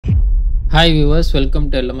Hi viewers, welcome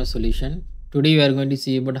to LMS Solution. Today we are going to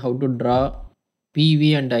see about how to draw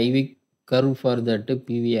PV and IV curve for that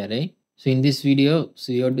PV array. So in this video,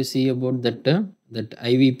 so you have to see about that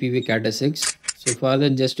IV PV characteristics. So for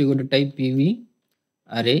that, just you go to type PV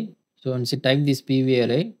array. So once you type this PV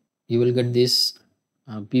array, you will get this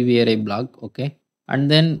PV array block. Okay, and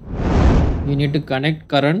then you need to connect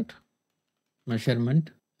current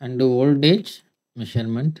measurement and do voltage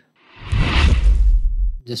measurement.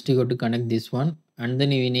 Just you got to connect this one, and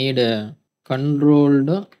then you need a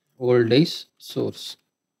controlled voltage source.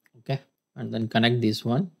 Okay, and then connect this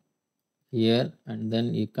one here, and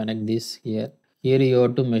then you connect this here. Here you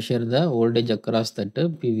have to measure the voltage across that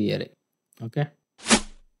PV array. Okay,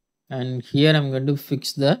 and here I'm going to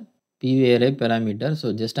fix the PV array parameter.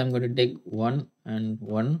 So just I'm going to take 1 and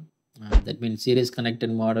 1. That means series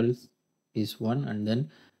connected models is 1, and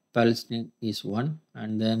then pulse is 1,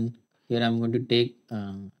 and then here I'm going to take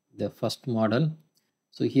the first model.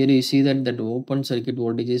 So here you see that open circuit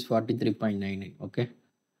voltage is 43.99. Okay,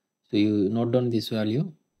 so you note down this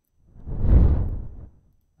value,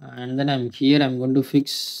 and then I'm going to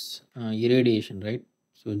fix irradiation, right?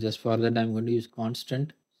 So just for that I'm going to use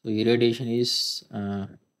constant. So irradiation is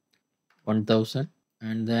 1000,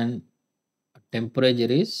 and then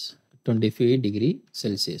temperature is 25 degree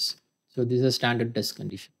Celsius. So this is a standard test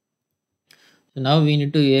condition. So now we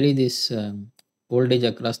need to vary this voltage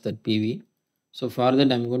across that PV. So for that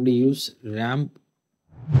I'm going to use ramp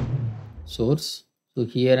source. So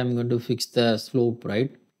here I'm going to fix the slope, right?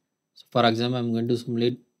 So for example, I'm going to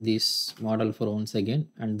simulate this model for once again,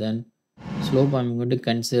 and then slope I'm going to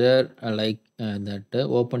consider that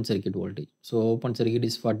open circuit voltage. So open circuit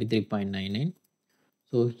is 43.99.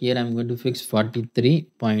 So here I'm going to fix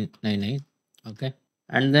 43.99. Okay,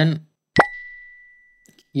 and then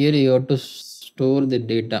here you have to store the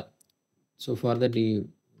data. So for that you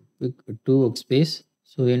pick two workspace.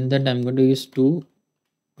 So in that I'm going to use two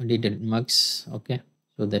data mux. Okay,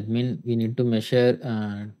 so that means we need to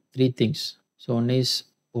measure three things. So one is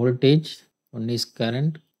voltage, one is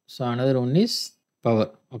current, so another one is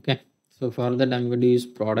power. Okay, so for that I'm going to use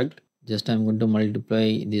product. Just I'm going to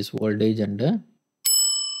multiply this voltage and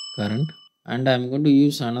current, and I'm going to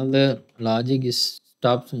use another logic is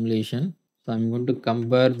stop simulation. So I'm going to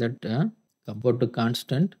compare that compare to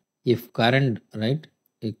constant if current, right,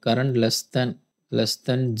 if current less than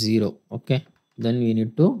 0. Okay, then we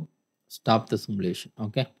need to stop the simulation.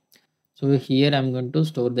 Okay, so here I'm going to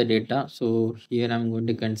store the data. So here I'm going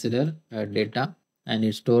to consider data, and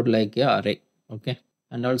it's stored like a array. Okay,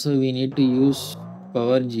 and also we need to use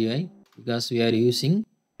power GI because we are using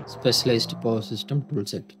specialized power system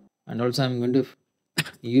toolset. And also I'm going to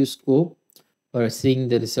use scope for seeing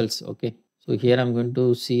the results. Okay, so here I'm going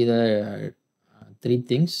to see the three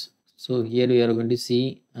things. So here we are going to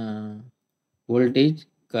see voltage,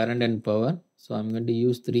 current and power. So I'm going to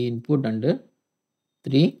use three input and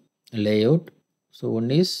three layout. So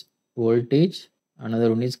one is voltage, another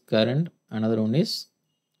one is current, another one is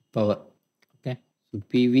power. Okay, so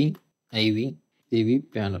PV, IV,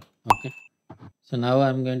 PV panel. Okay, so now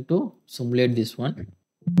I'm going to simulate this one.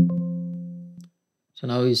 So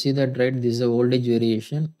now you see that, right, this is a voltage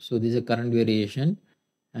variation, so this is a current variation,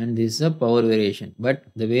 and this is a power variation, but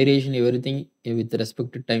the variation everything with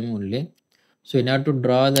respect to time only. So in order to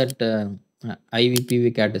draw that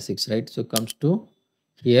IVPV characteristics, right, so comes to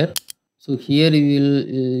here. So here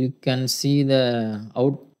you can see the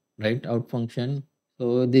out, right, out function.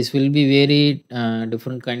 So this will be very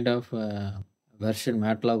different kind of version,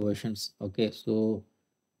 MATLAB versions. Okay, so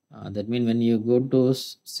that means when you go to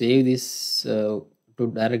save this to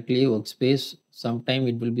directly workspace, sometime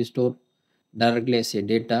it will be stored directly as a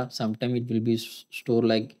data, sometime it will be stored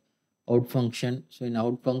like out function. So in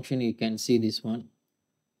out function you can see this one.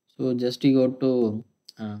 So just you go to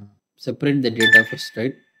separate the data first,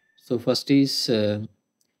 right? So first is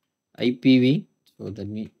IPV, so that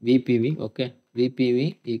means VPV. Okay,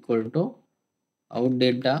 VPV equal to out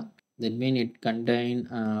data, that means it contain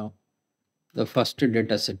the first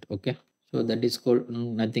data set. Okay, so that is called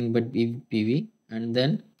nothing but VPV, and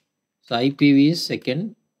then so IPV is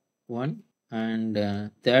second one, and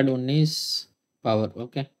third one is power.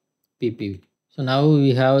 Okay, PPV. So now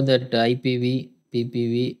we have that IPV,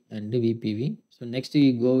 PPV and VPV. So next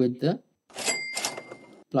we go with the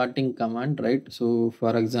plotting command, right? So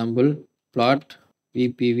for example, plot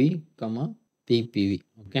VPV comma PPV.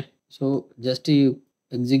 Okay, so just you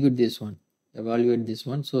execute this one, evaluate this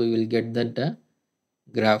one, so you will get that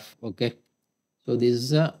graph. Okay, so this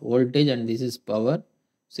is a voltage and this is power.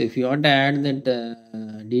 So if you want to add that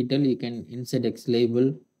detail, you can insert X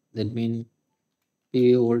label, that means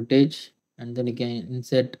PV voltage and then you can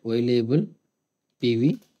insert y label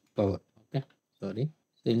PV power. Okay, sorry.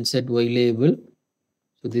 So insert y label.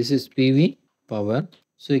 So this is PV power.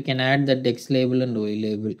 So you can add that X label and Y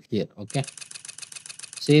label here. Okay.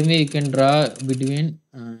 Same way you can draw between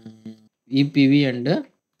EPV and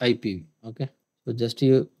IPV. Okay. So just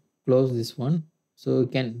you close this one. So you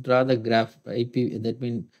can draw the graph IPV, that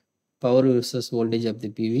means power versus voltage of the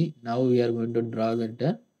PV. Now we are going to draw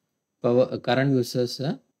that power current versus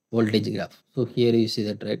voltage graph. So here you see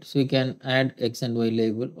that, right? So you can add X and Y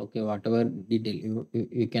label. Okay, whatever detail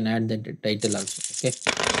you can add that title also. Okay.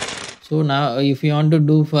 So now if you want to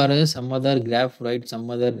do for some other graph, right, some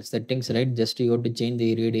other settings, right, just you have to change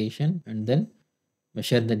the irradiation and then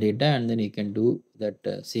measure the data, and then you can do that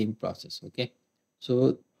same process. Okay.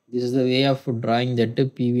 So this is the way of drawing that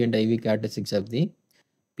PV and IV characteristics of the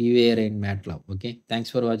PV array in MATLAB. Okay. Thanks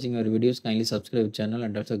for watching our videos. Kindly subscribe channel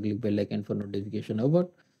and also click bell icon for notification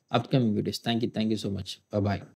about upcoming videos. Thank you. Thank you so much. Bye bye.